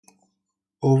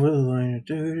Over the line.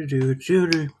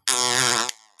 Do.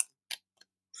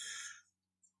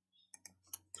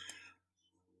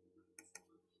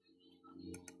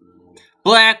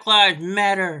 Black Lives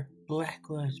Matter. Black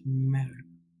Lives Matter.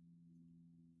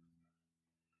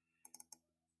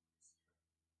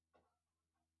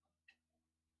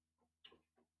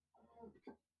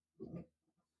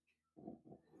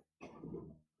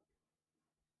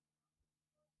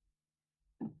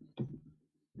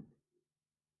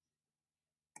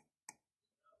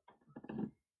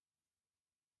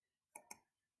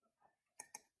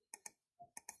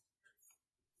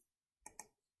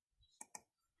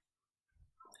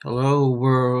 Hello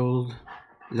world,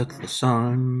 look at the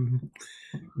sun.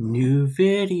 New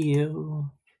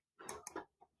video.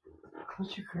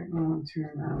 Close your curtain on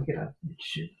turn around, get up and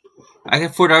shit. I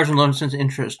got $4.11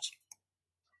 interest.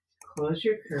 Close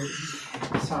your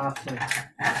curtain softly.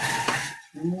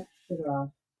 Turn that shit off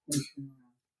and turn on.